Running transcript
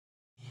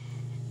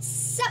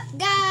Sup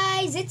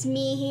guys, it's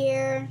me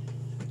here,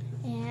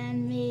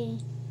 and me.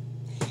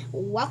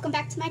 Welcome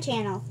back to my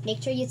channel.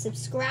 Make sure you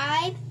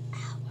subscribe.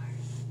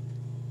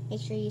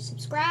 Make sure you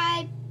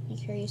subscribe.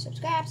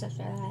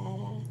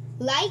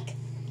 Like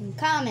and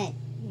comment.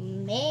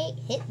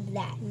 Hit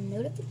that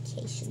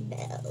notification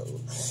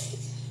bell.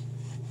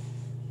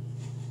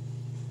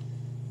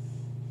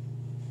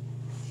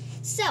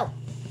 So,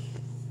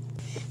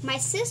 my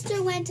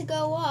sister went to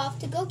go off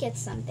to go get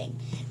something,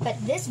 but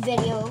this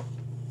video,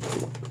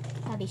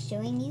 I'll be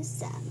showing you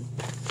some,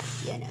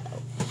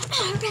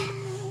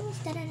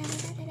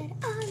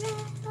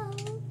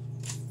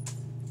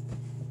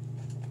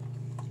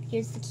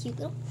 Here's the cute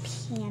little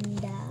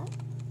panda.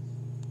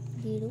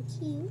 Little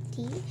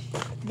cutie.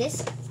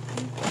 This,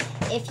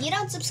 if you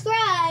don't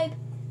subscribe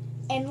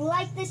and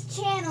like this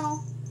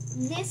channel,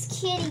 this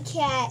kitty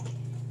cat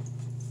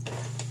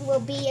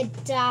will be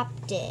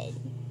adopted.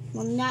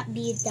 Will not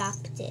be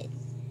adopted.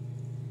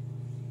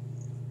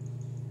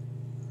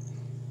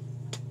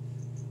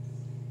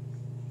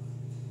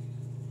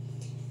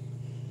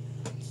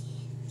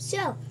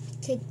 So,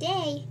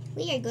 today,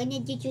 we are going to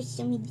do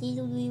some,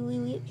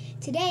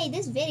 today,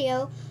 this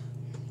video,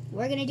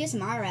 we're going to do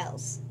some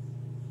RLs.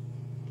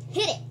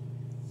 Hit it!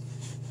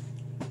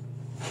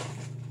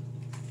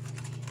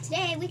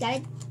 Today, we got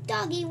a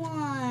doggy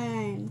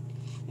one.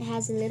 It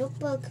has a little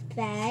book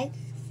bag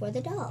for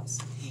the dolls,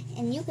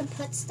 and you can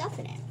put stuff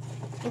in it.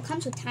 It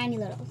comes with tiny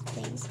little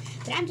things,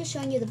 but I'm just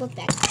showing you the book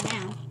bag for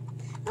now.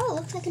 Oh,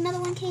 looks like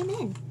another one came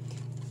in.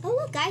 Oh,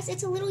 look, guys,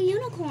 it's a little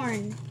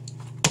unicorn.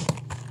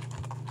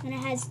 And it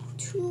has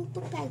two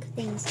book bag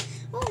things.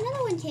 Oh,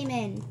 another one came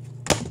in.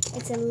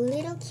 It's a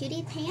little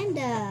cutie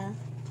panda.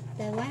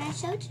 The one I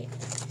showed you.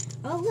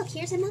 Oh, look,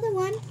 here's another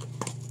one.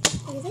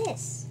 Look at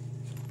this.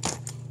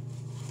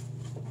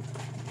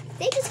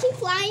 They just keep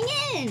flying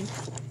in.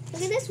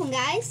 Look at this one,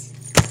 guys.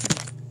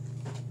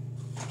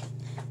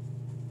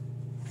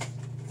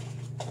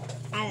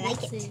 I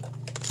like it.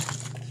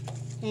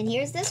 And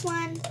here's this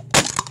one.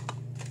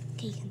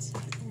 Okay, you can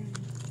stop.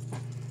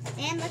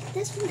 And look at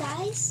this one,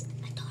 guys.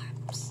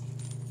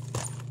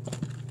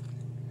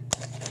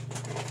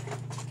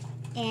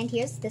 And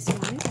here's this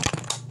one.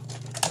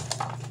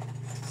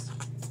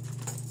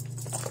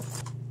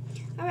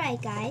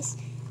 Alright guys,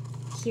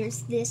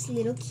 here's this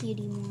little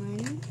cutie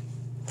one.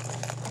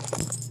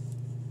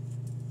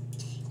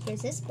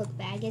 Here's this book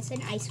bag. It's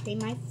an ice cream,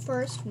 my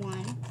first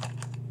one.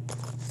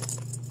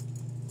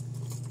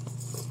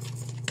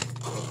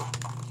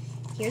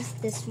 Here's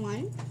this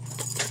one.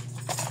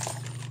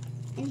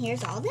 And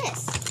here's all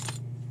this.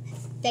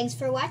 Thanks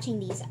for watching.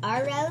 These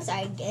RLs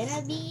are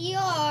gonna be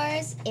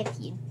yours if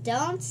you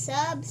don't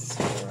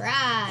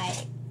subscribe.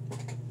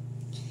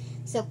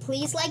 So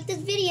please like this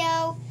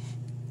video.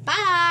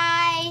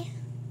 Bye!